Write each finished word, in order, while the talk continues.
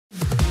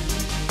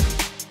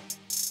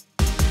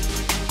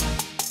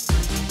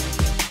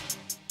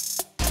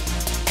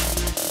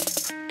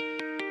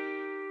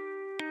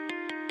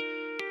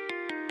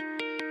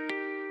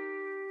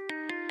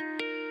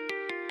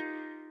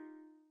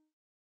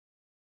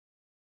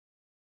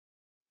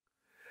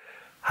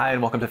Hi,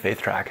 and welcome to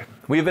FaithTrack.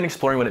 We have been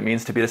exploring what it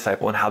means to be a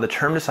disciple and how the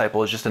term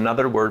disciple is just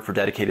another word for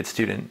dedicated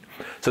student.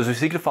 So as we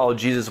seek to follow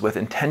Jesus with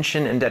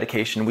intention and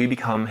dedication, we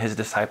become his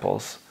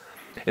disciples.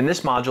 In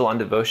this module on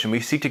devotion, we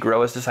seek to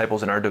grow as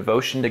disciples in our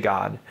devotion to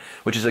God,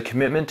 which is a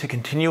commitment to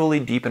continually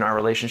deepen our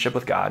relationship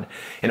with God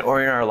and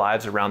orient our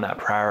lives around that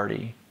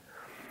priority.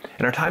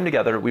 In our time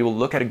together, we will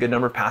look at a good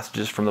number of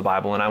passages from the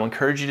Bible, and I will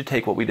encourage you to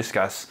take what we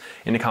discuss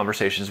into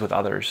conversations with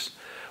others.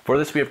 For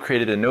this, we have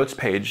created a notes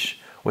page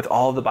with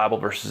all of the Bible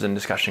verses and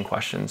discussion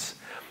questions.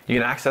 You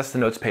can access the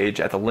notes page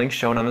at the link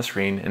shown on the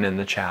screen and in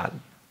the chat.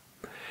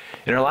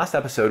 In our last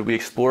episode, we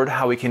explored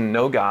how we can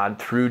know God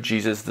through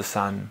Jesus the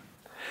Son.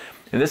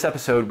 In this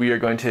episode, we are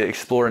going to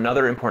explore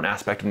another important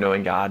aspect of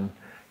knowing God,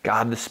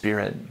 God the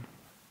Spirit.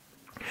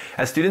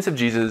 As students of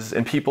Jesus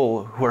and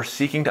people who are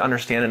seeking to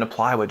understand and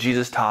apply what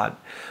Jesus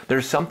taught,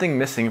 there's something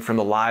missing from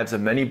the lives of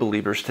many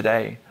believers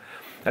today.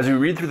 As we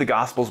read through the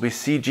Gospels, we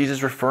see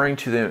Jesus referring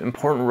to the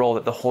important role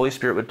that the Holy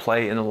Spirit would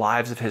play in the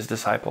lives of his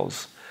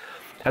disciples.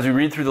 As we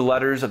read through the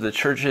letters of the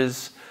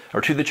churches,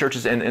 or to the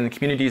churches and the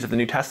communities of the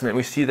New Testament,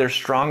 we see their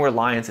strong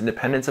reliance and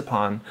dependence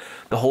upon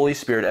the Holy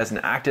Spirit as an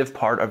active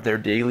part of their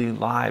daily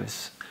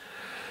lives.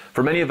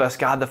 For many of us,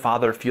 God the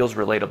Father feels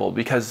relatable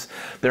because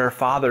there are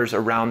fathers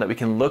around that we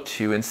can look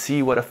to and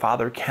see what a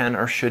father can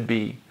or should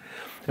be.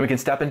 And we can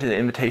step into the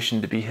invitation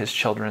to be his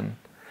children.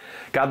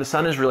 God the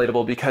Son is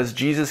relatable because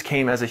Jesus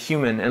came as a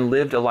human and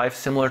lived a life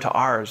similar to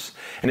ours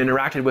and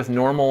interacted with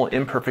normal,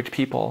 imperfect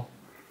people.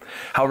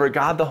 However,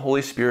 God the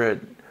Holy Spirit,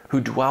 who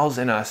dwells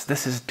in us,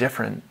 this is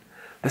different.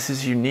 This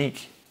is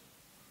unique.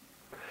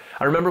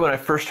 I remember when I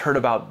first heard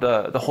about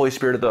the Holy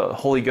Spirit or the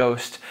Holy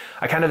Ghost,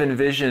 I kind of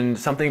envisioned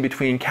something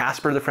between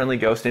Casper the Friendly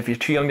Ghost, and if you're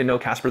too young to know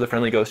Casper the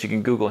Friendly Ghost, you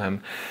can Google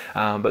him,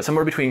 but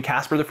somewhere between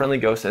Casper the Friendly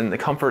Ghost and the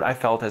comfort I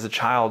felt as a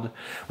child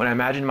when I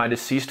imagined my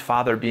deceased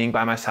father being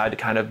by my side to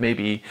kind of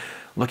maybe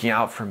looking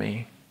out for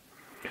me.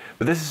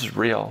 But this is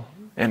real,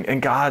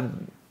 and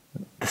God,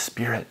 the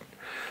Spirit.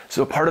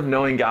 So a part of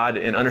knowing God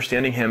and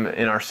understanding him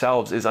in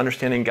ourselves is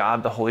understanding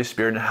God, the Holy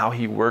Spirit, and how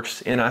he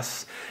works in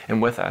us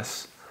and with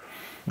us.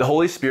 The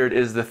Holy Spirit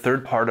is the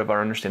third part of our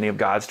understanding of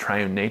God's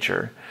triune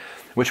nature,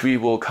 which we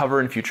will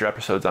cover in future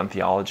episodes on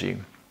theology.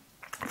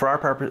 For our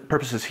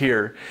purposes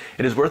here,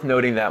 it is worth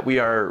noting that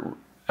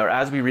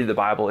as we read the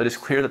Bible, it is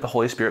clear that the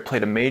Holy Spirit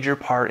played a major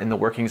part in the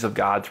workings of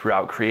God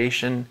throughout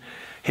creation,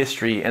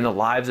 history, and the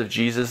lives of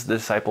Jesus, the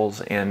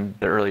disciples, and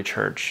the early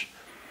church.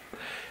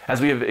 As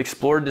we have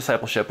explored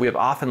discipleship, we have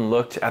often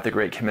looked at the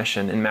Great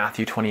Commission in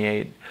Matthew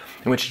 28,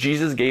 in which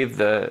Jesus gave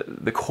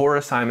the core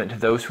assignment to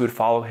those who would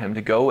follow him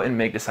to go and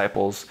make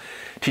disciples,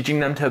 teaching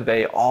them to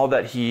obey all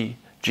that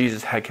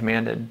Jesus had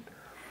commanded.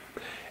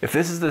 If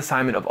this is the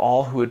assignment of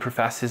all who would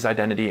profess his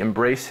identity,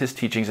 embrace his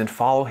teachings, and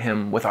follow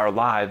him with our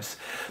lives,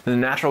 then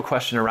the natural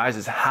question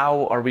arises,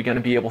 how are we going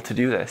to be able to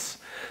do this?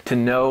 To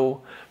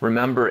know,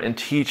 remember, and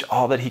teach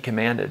all that he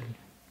commanded.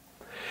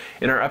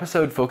 In our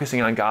episode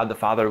focusing on God the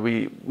Father,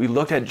 we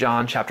looked at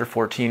John chapter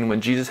 14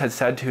 when Jesus had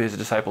said to his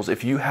disciples,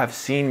 "If you have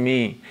seen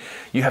me,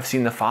 you have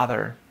seen the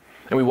Father."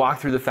 And we walked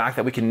through the fact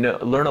that we can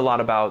learn a lot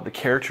about the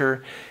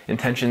character,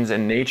 intentions,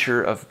 and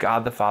nature of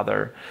God the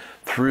Father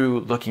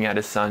through looking at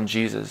his Son,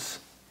 Jesus.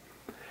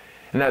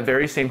 In that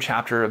very same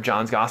chapter of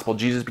John's Gospel,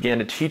 Jesus began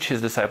to teach his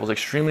disciples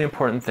extremely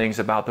important things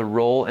about the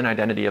role and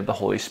identity of the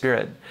Holy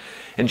Spirit.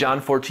 In John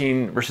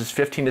 14, verses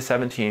 15 to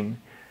 17,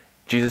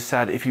 Jesus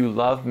said, "If you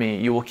love me,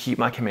 you will keep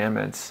my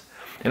commandments,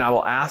 and I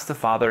will ask the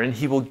Father, and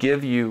he will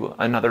give you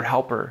another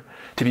helper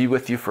to be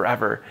with you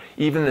forever,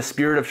 even the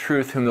Spirit of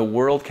truth, whom the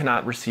world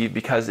cannot receive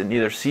because it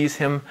neither sees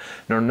him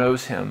nor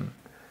knows him.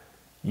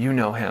 You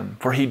know him,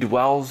 for he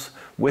dwells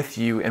with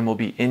you and will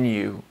be in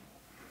you."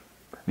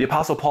 The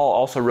Apostle Paul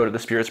also wrote of the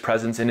Spirit's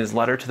presence in his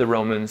letter to the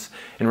Romans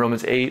in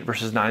Romans 8,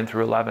 verses 9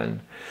 through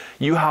 11.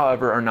 "You,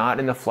 however, are not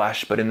in the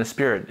flesh, but in the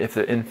Spirit, if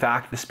in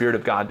fact the Spirit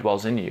of God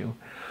dwells in you.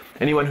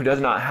 Anyone who does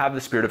not have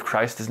the Spirit of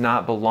Christ does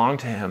not belong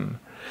to him.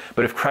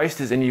 But if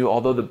Christ is in you,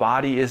 although the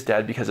body is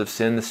dead because of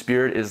sin, the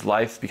Spirit is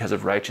life because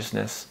of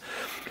righteousness.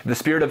 If the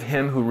Spirit of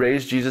him who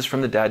raised Jesus from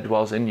the dead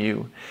dwells in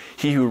you,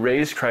 he who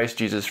raised Christ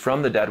Jesus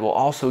from the dead will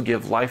also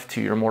give life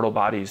to your mortal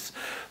bodies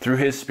through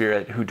his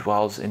Spirit who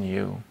dwells in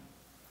you."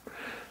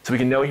 So we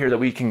can know here that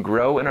we can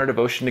grow in our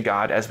devotion to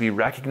God as we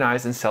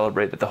recognize and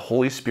celebrate that the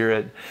Holy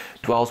Spirit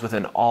dwells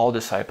within all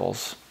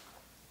disciples.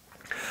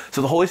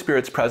 So the Holy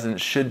Spirit's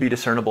presence should be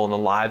discernible in the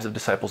lives of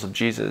disciples of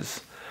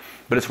Jesus,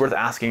 but it's worth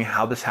asking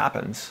how this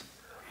happens.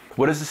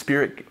 What is the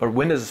Spirit, or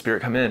when does the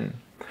Spirit come in?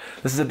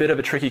 This is a bit of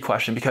a tricky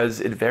question because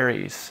it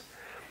varies.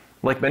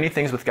 Like many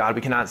things with God,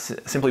 we cannot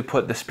simply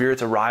put the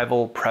Spirit's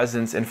arrival,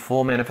 presence, and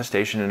full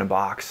manifestation in a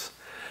box.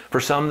 For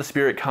some, the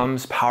Spirit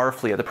comes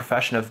powerfully at the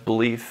profession of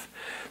belief.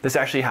 This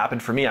actually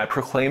happened for me. I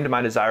proclaimed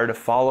my desire to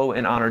follow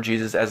and honor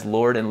Jesus as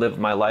Lord and live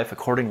my life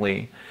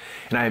accordingly.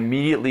 And I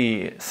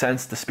immediately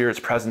sensed the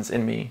Spirit's presence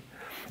in me,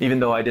 even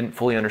though I didn't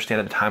fully understand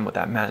at the time what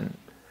that meant.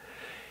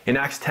 In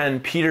Acts 10,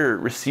 Peter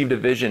received a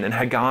vision and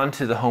had gone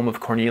to the home of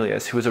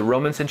Cornelius, who was a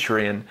Roman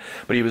centurion,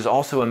 but he was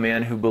also a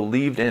man who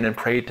believed in and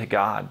prayed to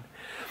God.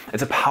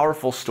 It's a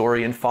powerful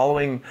story, and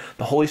following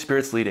the Holy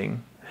Spirit's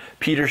leading,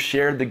 Peter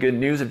shared the good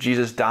news of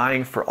Jesus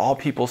dying for all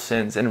people's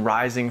sins and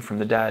rising from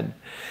the dead.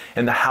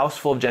 And the house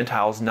full of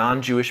Gentiles,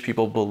 non-Jewish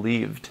people,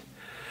 believed.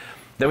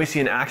 Then we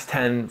see in Acts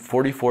 10,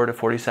 44 to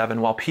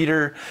 47, while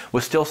Peter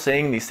was still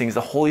saying these things,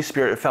 the Holy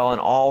Spirit fell on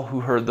all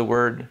who heard the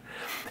word.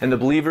 And the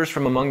believers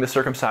from among the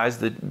circumcised,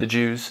 the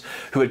Jews,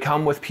 who had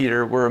come with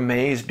Peter, were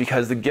amazed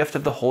because the gift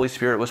of the Holy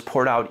Spirit was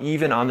poured out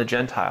even on the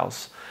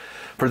Gentiles.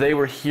 For they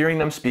were hearing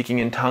them speaking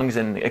in tongues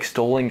and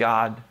extolling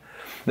God.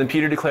 Then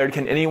Peter declared,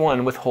 "Can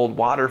anyone withhold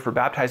water for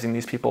baptizing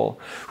these people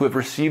who have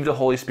received the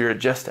Holy Spirit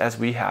just as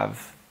we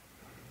have?"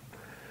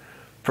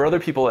 For other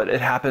people,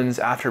 it happens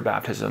after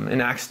baptism.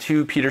 In Acts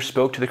 2, Peter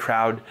spoke to the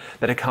crowd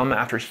that had come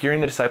after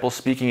hearing the disciples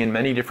speaking in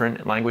many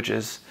different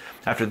languages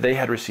after they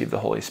had received the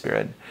Holy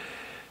Spirit.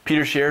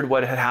 Peter shared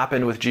what had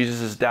happened with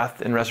Jesus'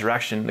 death and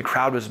resurrection. The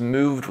crowd was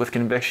moved with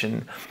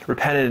conviction,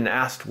 repented, and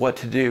asked what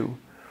to do.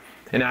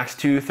 In Acts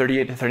 2,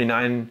 38 to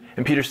 39,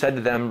 and Peter said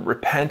to them,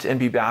 "Repent and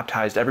be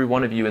baptized, every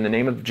one of you, in the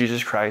name of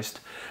Jesus Christ,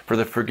 for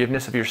the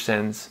forgiveness of your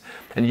sins,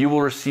 and you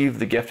will receive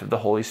the gift of the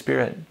Holy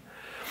Spirit.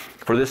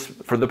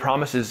 For the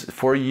promise is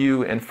for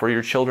you and for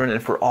your children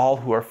and for all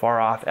who are far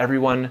off,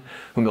 everyone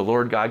whom the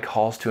Lord God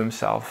calls to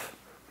himself."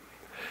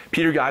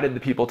 Peter guided the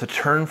people to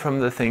turn from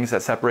the things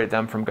that separate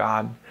them from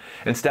God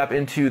and step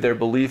into their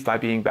belief by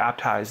being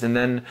baptized, and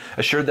then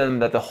assured them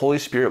that the Holy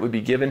Spirit would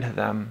be given to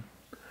them.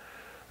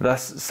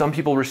 Thus, some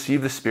people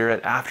receive the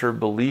Spirit after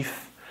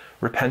belief,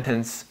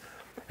 repentance,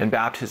 and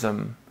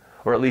baptism,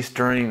 or at least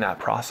during that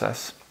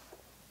process.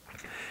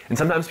 And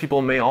sometimes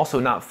people may also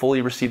not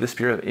fully receive the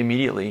Spirit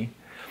immediately.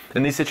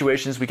 In these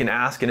situations, we can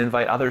ask and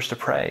invite others to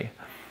pray.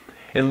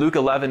 In Luke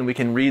 11, we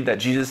can read that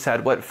Jesus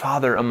said, "What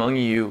father among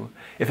you,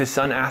 if his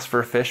son asks for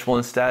a fish, will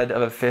instead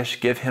of a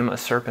fish give him a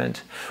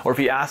serpent? Or if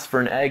he asks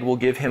for an egg, will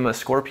give him a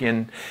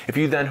scorpion? If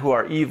you then, who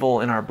are evil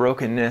in our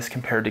brokenness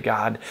compared to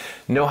God,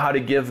 know how to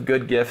give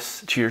good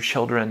gifts to your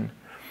children,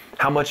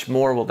 how much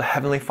more will the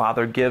Heavenly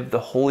Father give the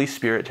Holy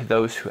Spirit to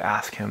those who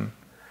ask him?"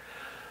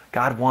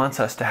 God wants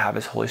us to have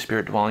his Holy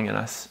Spirit dwelling in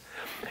us.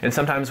 And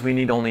sometimes we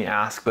need only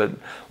ask, but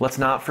let's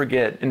not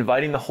forget,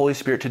 inviting the Holy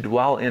Spirit to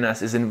dwell in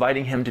us is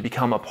inviting him to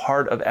become a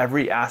part of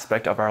every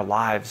aspect of our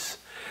lives.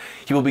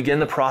 He will begin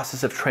the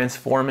process of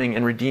transforming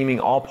and redeeming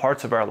all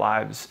parts of our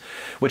lives,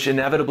 which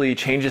inevitably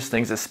changes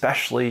things,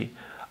 especially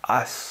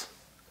us.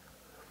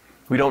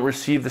 We don't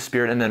receive the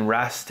Spirit and then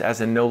rest,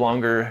 as in no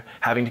longer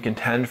having to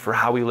contend for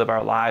how we live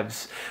our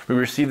lives. We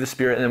receive the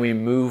Spirit and then we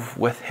move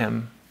with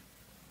him.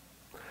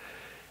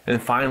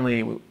 And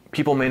finally,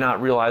 people may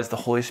not realize the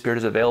Holy Spirit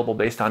is available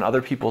based on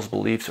other people's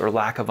beliefs or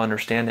lack of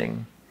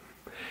understanding.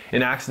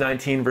 In Acts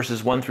 19,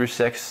 verses 1 through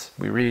 6,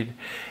 we read,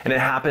 "And it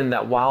happened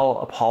that while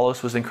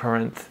Apollos was in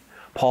Corinth,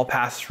 Paul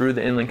passed through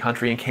the inland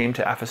country and came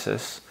to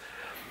Ephesus.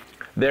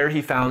 There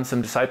he found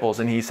some disciples,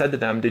 and he said to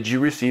them, 'Did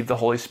you receive the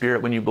Holy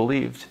Spirit when you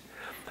believed?'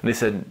 And they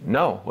said,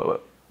 'No,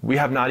 we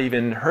have not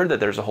even heard that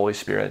there's a Holy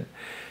Spirit.'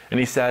 And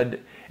he said,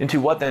 'Into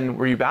what then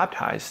were you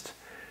baptized?'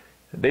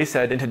 They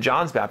said, 'Into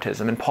John's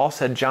baptism.' And Paul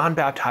said, 'John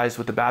baptized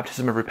with the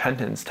baptism of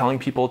repentance, telling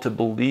people to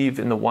believe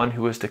in the one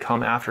who was to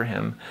come after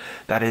him,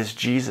 that is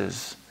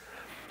Jesus.'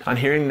 On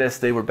hearing this,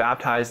 they were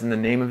baptized in the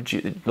name of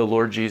the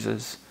Lord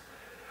Jesus.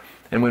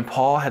 And when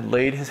Paul had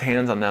laid his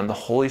hands on them, the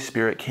Holy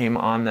Spirit came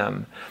on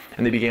them,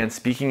 and they began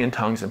speaking in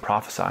tongues and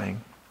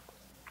prophesying."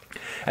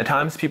 At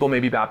times, people may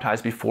be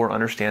baptized before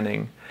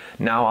understanding,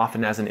 now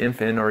often as an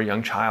infant or a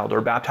young child,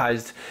 or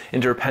baptized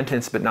into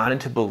repentance, but not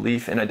into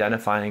belief and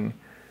identifying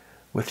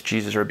with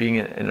Jesus, or being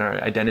in our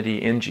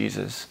identity in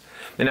Jesus.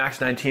 In Acts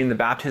 19, the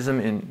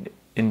baptism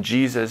in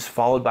Jesus,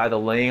 followed by the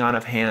laying on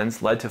of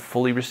hands, led to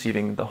fully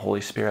receiving the Holy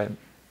Spirit.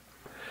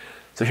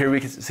 So here we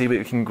can see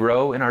we can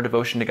grow in our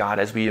devotion to God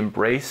as we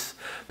embrace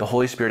the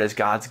Holy Spirit as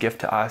God's gift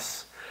to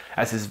us,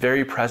 as his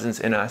very presence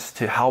in us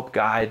to help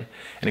guide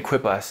and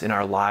equip us in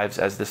our lives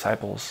as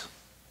disciples.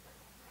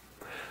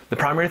 The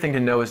primary thing to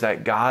know is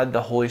that God,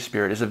 the Holy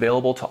Spirit, is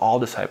available to all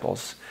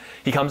disciples.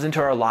 He comes into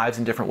our lives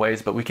in different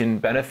ways, but we can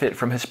benefit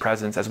from his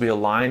presence as we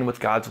align with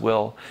God's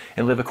will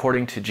and live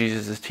according to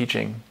Jesus'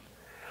 teaching.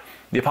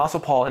 The Apostle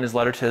Paul, in his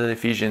letter to the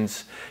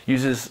Ephesians,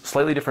 uses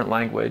slightly different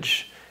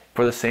language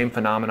for the same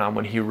phenomenon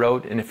when he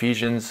wrote in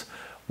Ephesians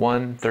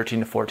 1, 13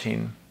 to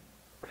 14.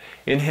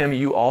 "In him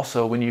you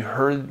also, when you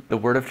heard the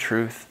word of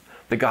truth,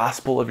 the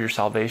gospel of your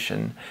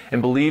salvation,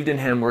 and believed in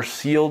him, were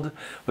sealed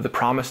with the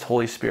promised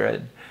Holy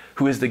Spirit,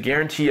 who is the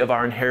guarantee of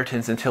our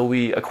inheritance until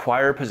we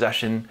acquire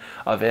possession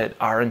of it,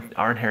 our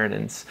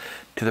inheritance,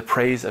 to the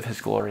praise of his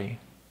glory."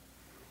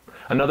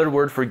 Another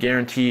word for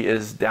guarantee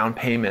is down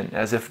payment,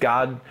 as if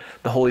God,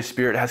 the Holy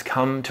Spirit, has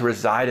come to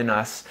reside in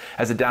us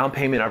as a down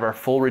payment of our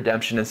full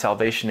redemption and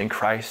salvation in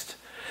Christ.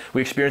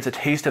 We experience a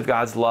taste of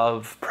God's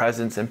love,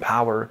 presence, and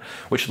power,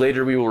 which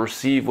later we will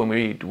receive when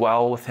we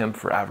dwell with him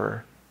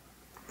forever.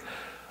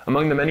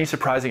 Among the many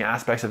surprising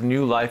aspects of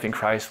new life in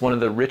Christ, one of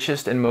the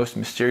richest and most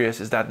mysterious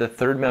is that the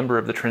third member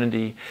of the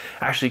Trinity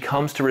actually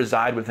comes to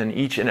reside within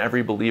each and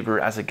every believer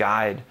as a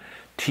guide,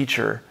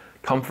 teacher,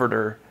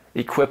 comforter,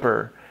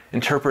 equipper,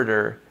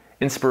 interpreter,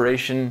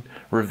 inspiration,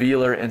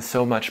 revealer, and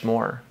so much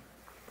more.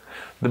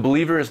 The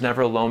believer is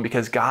never alone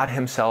because God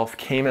himself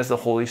came as the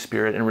Holy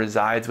Spirit and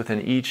resides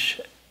within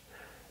each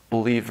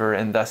believer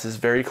and thus is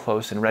very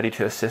close and ready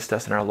to assist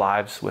us in our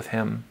lives with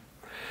him.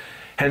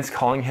 Hence,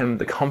 calling him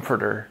the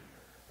Comforter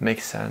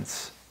makes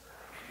sense.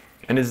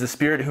 And it is the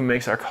Spirit who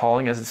makes our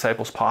calling as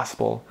disciples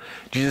possible.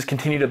 Jesus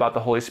continued about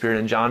the Holy Spirit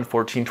in John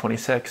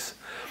 14:26.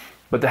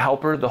 But the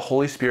Helper, the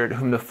Holy Spirit,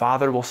 whom the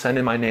Father will send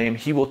in my name,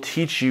 he will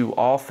teach you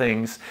all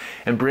things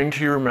and bring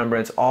to your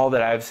remembrance all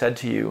that I have said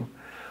to you.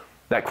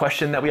 That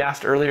question that we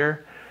asked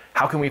earlier,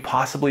 how can we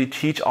possibly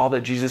teach all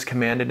that Jesus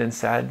commanded and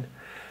said?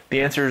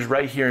 The answer is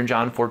right here in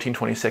John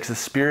 14:26. The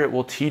Spirit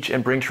will teach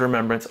and bring to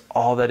remembrance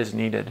all that is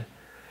needed.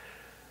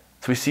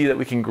 So we see that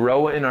we can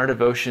grow in our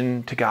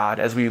devotion to God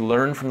as we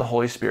learn from the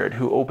Holy Spirit,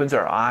 who opens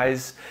our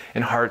eyes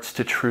and hearts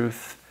to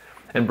truth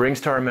and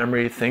brings to our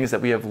memory things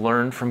that we have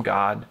learned from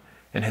God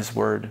and his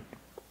word.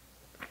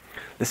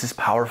 This is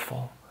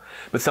powerful,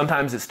 but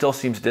sometimes it still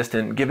seems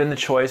distant. Given the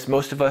choice,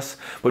 most of us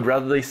would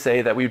rather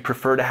say that we'd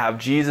prefer to have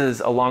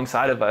Jesus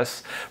alongside of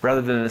us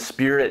rather than the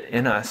Spirit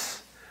in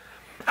us.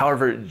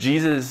 However,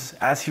 Jesus,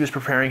 as he was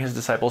preparing his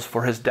disciples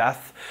for his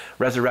death,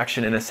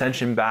 resurrection, and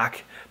ascension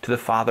back to the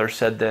Father,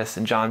 said this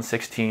in John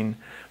 16,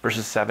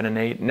 verses 7 and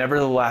 8.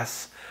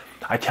 Nevertheless,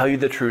 I tell you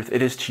the truth,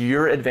 it is to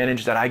your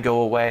advantage that I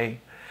go away.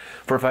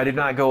 For if I do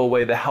not go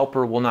away, the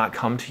Helper will not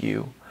come to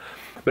you.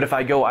 But if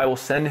I go, I will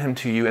send him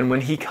to you, and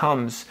when he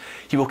comes,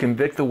 he will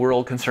convict the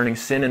world concerning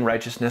sin and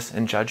righteousness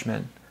and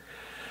judgment.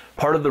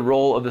 Part of the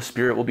role of the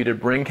Spirit will be to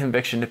bring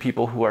conviction to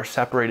people who are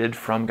separated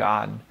from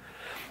God.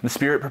 The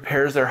Spirit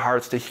prepares their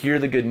hearts to hear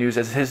the good news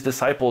as his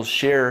disciples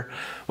share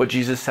what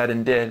Jesus said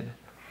and did.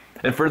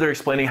 And further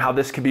explaining how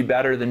this could be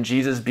better than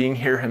Jesus being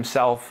here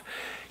himself,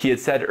 he had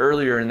said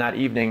earlier in that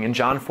evening in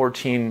John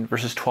 14,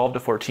 verses 12 to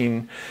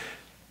 14,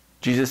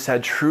 Jesus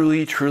said,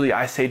 "Truly, truly,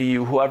 I say to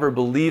you, whoever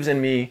believes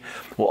in me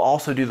will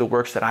also do the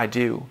works that I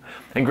do,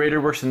 and greater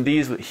works than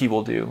these he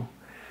will do,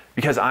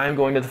 because I am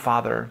going to the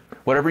Father.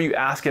 Whatever you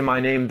ask in my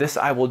name, this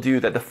I will do,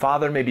 that the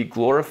Father may be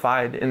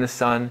glorified in the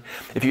Son.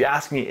 If you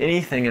ask me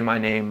anything in my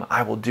name,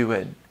 I will do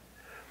it."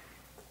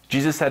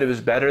 Jesus said it was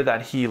better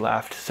that he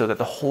left so that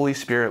the Holy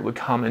Spirit would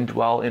come and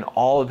dwell in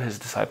all of his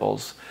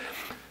disciples,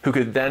 who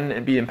could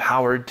then be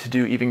empowered to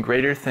do even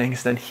greater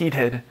things than he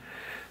did.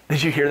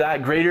 Did you hear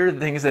that? Greater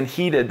things than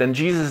he did, than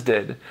Jesus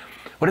did.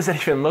 What does that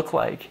even look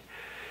like?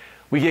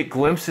 We get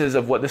glimpses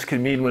of what this could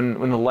mean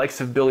when the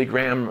likes of Billy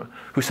Graham,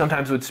 who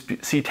sometimes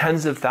would see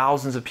tens of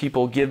thousands of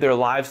people give their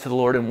lives to the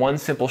Lord in one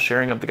simple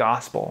sharing of the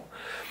gospel.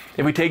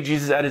 If we take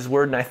Jesus at his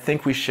word, and I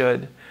think we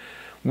should,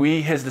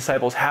 we, his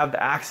disciples, have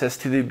access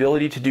to the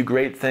ability to do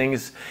great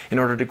things in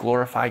order to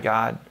glorify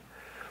God.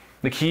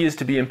 The key is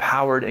to be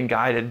empowered and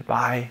guided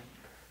by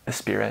the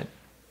Spirit.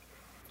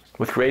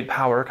 With great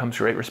power comes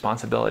great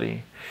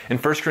responsibility. In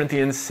 1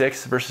 Corinthians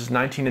 6, verses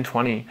 19 and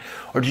 20,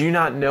 or do you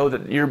not know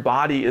that your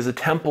body is a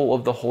temple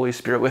of the Holy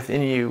Spirit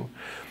within you,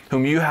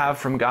 whom you have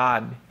from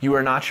God? You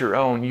are not your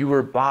own. You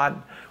were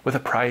bought with a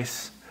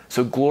price.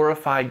 So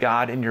glorify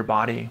God in your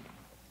body.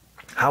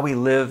 How we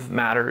live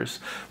matters.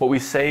 What we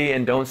say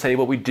and don't say,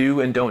 what we do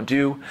and don't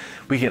do,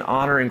 we can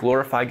honor and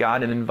glorify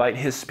God and invite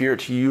his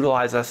Spirit to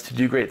utilize us to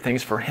do great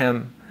things for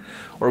him,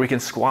 or we can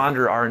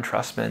squander our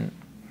entrustment.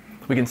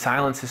 We can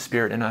silence his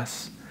Spirit in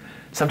us.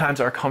 Sometimes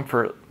our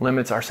comfort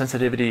limits our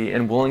sensitivity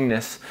and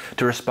willingness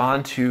to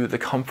respond to the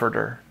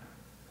Comforter.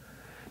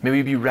 May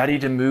we be ready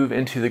to move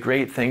into the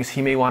great things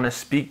he may want to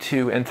speak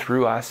to and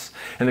through us,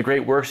 and the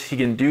great works he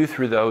can do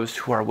through those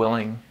who are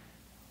willing.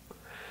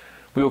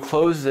 We will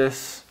close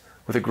this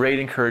with a great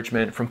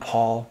encouragement from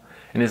Paul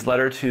in his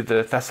letter to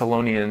the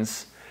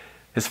Thessalonians,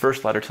 his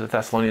first letter to the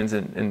Thessalonians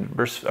in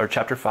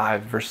chapter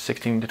 5, verse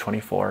 16 to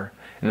 24,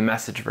 in the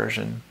Message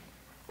version.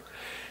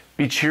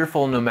 Be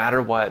cheerful no matter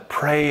what.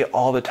 Pray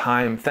all the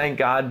time. Thank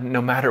God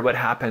no matter what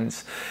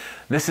happens.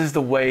 This is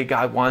the way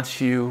God wants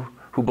you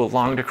who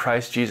belong to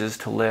Christ Jesus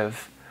to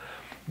live.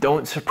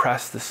 Don't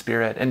suppress the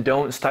Spirit, and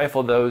don't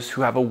stifle those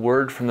who have a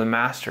word from the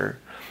Master.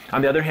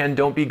 On the other hand,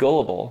 don't be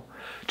gullible.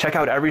 Check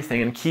out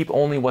everything and keep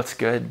only what's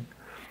good.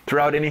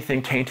 Throw out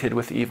anything tainted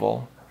with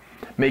evil.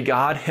 May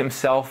God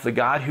himself, the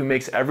God who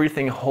makes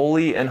everything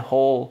holy and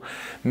whole,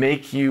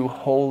 make you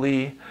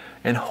holy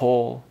and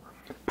whole.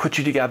 Put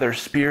you together,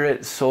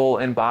 spirit, soul,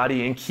 and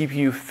body, and keep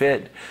you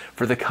fit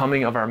for the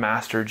coming of our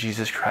Master,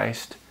 Jesus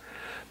Christ.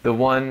 The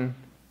one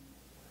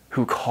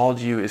who called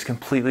you is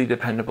completely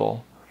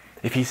dependable.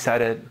 If he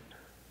said it,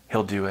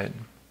 he'll do it.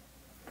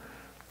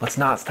 Let's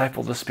not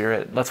stifle the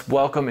Spirit. Let's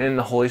welcome in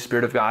the Holy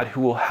Spirit of God,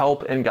 who will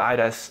help and guide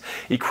us,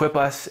 equip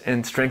us,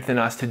 and strengthen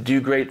us to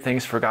do great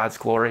things for God's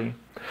glory.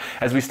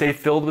 As we stay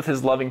filled with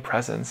his loving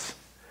presence,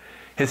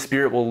 his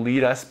Spirit will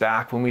lead us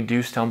back when we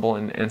do stumble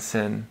and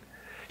sin.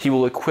 He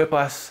will equip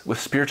us with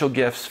spiritual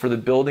gifts for the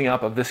building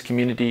up of this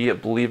community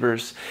of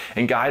believers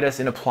and guide us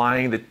in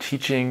applying the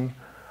teaching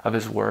of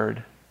his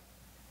word.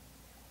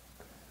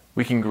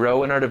 We can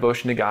grow in our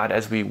devotion to God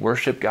as we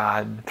worship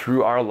God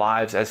through our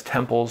lives as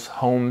temples,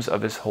 homes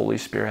of his Holy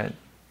Spirit.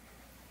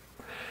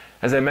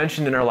 As I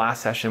mentioned in our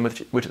last session,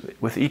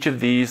 with each of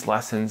these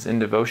lessons in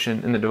the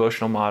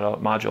devotion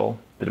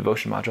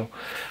module,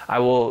 I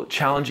will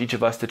challenge each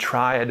of us to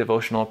try a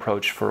devotional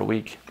approach for a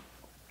week.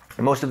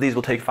 Most of these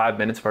will take 5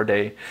 minutes of our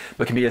day,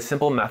 but can be a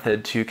simple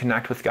method to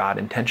connect with God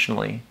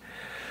intentionally.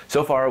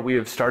 So far, we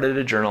have started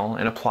a journal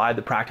and applied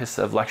the practice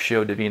of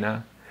Lectio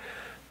Divina.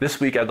 This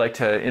week, I'd like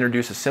to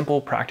introduce a simple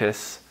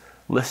practice,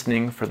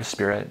 listening for the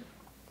Spirit.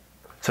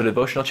 So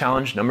devotional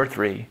challenge number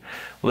 3,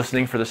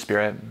 listening for the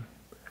Spirit.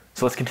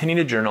 So let's continue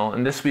to journal,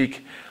 and this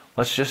week,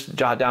 let's just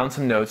jot down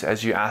some notes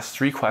as you ask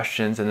 3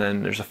 questions, and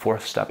then there's a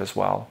 4th step as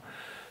well.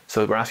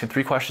 So we're asking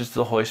 3 questions to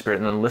the Holy Spirit,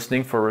 and then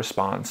listening for a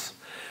response.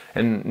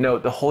 And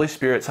note, the Holy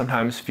Spirit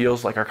sometimes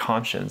feels like our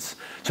conscience.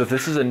 So if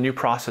this is a new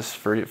process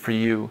for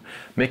you,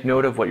 make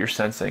note of what you're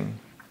sensing.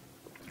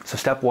 So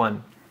step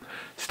 1,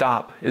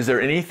 stop. Is there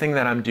anything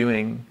that I'm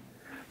doing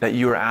that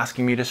you are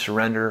asking me to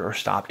surrender or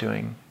stop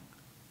doing?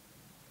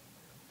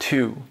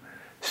 2,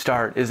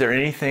 start. Is there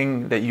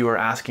anything that you are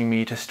asking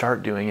me to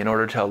start doing in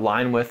order to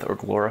align with or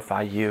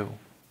glorify you?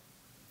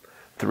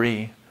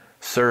 3,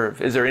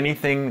 serve. Is there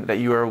anything that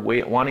you are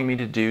wanting me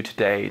to do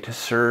today to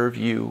serve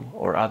you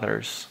or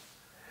others?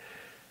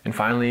 And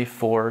finally,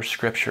 4,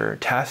 Scripture.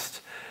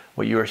 Test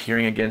what you are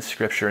hearing against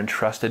Scripture and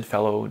trusted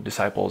fellow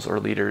disciples or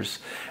leaders.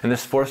 And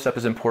this 4th step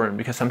is important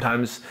because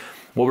sometimes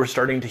what we're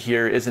starting to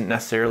hear isn't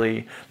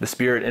necessarily the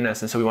Spirit in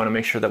us, and so we want to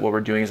make sure that what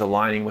we're doing is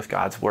aligning with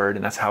God's Word,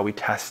 and that's how we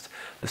test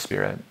the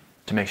Spirit,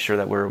 to make sure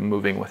that we're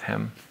moving with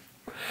Him.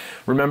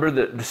 Remember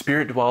that the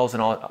Spirit dwells in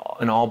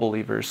all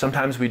believers.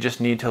 Sometimes we just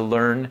need to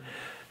learn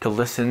to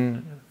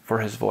listen for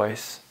His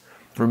voice,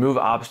 remove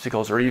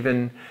obstacles, or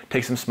even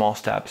take some small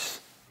steps.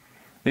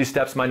 These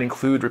steps might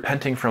include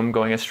repenting from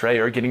going astray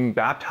or getting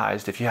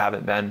baptized if you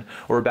haven't been,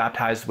 or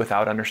baptized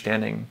without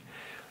understanding.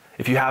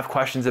 If you have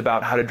questions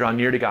about how to draw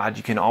near to God,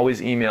 you can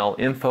always email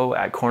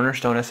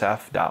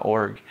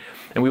info@cornerstonesf.org,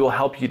 and we will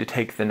help you to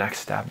take the next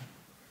step.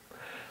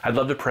 I'd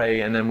love to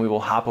pray, and then we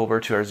will hop over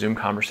to our Zoom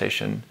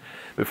conversation.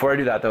 Before I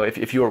do that, though,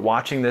 if you are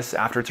watching this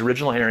after its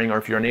original airing, or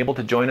if you're unable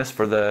to join us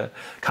for the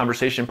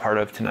conversation part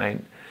of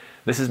tonight,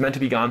 this is meant to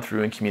be gone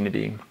through in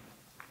community.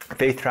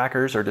 Faith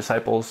trackers or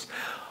disciples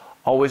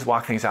always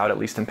walk things out, at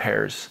least in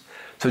pairs.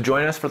 So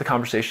join us for the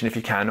conversation if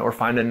you can, or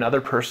find another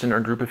person or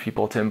group of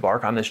people to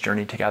embark on this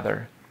journey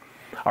together.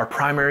 Our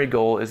primary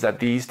goal is that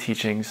these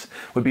teachings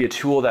would be a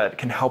tool that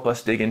can help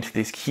us dig into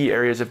these key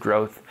areas of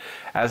growth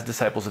as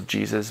disciples of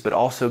Jesus, but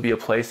also be a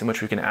place in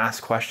which we can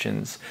ask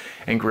questions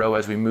and grow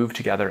as we move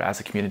together as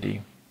a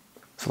community.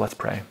 So let's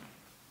pray.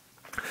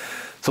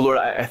 So Lord,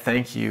 I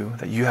thank you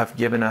that you have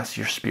given us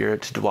your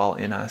Spirit to dwell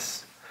in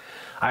us.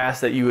 I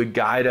ask that you would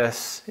guide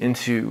us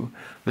into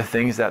the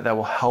things that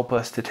will help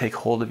us to take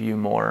hold of you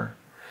more.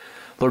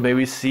 Lord, may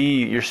we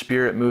see your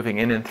Spirit moving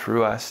in and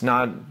through us,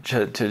 not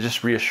to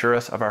just reassure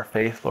us of our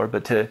faith, Lord,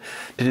 but to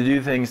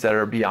do things that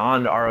are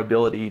beyond our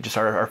ability, just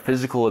our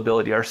physical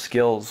ability, our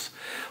skills,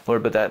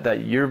 Lord, but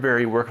that your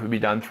very work would be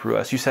done through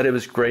us. You said it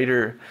was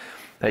greater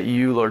that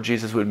you, Lord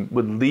Jesus, would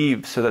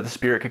leave so that the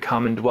Spirit could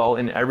come and dwell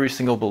in every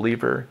single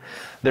believer,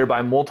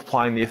 thereby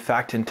multiplying the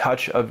effect and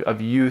touch of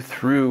you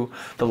through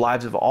the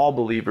lives of all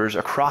believers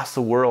across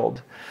the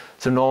world.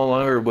 So no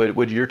longer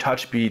would your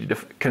touch be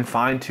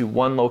confined to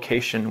one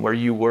location where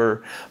you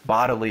were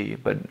bodily,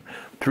 but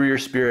through your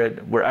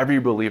Spirit, where every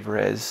believer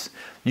is,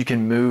 you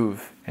can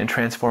move and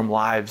transform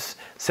lives,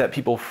 set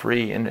people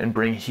free, and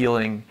bring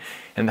healing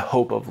and the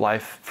hope of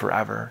life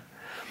forever.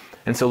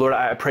 And so, Lord,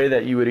 I pray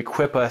that you would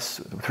equip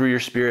us through your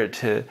Spirit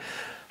to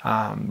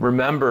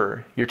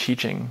remember your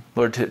teaching,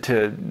 Lord,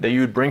 that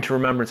you would bring to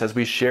remembrance as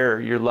we share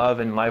your love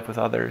and life with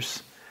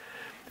others.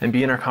 And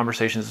be in our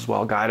conversations as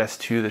well. Guide us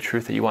to the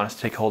truth that you want us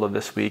to take hold of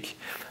this week.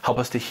 Help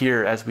us to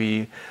hear as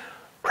we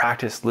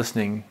practice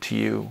listening to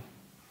you.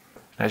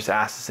 And I just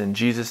ask this in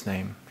Jesus'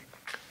 name.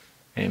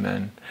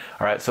 Amen.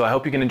 All right, so I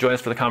hope you can join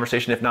us for the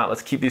conversation. If not,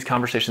 let's keep these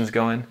conversations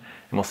going,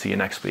 and we'll see you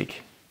next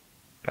week.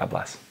 God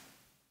bless.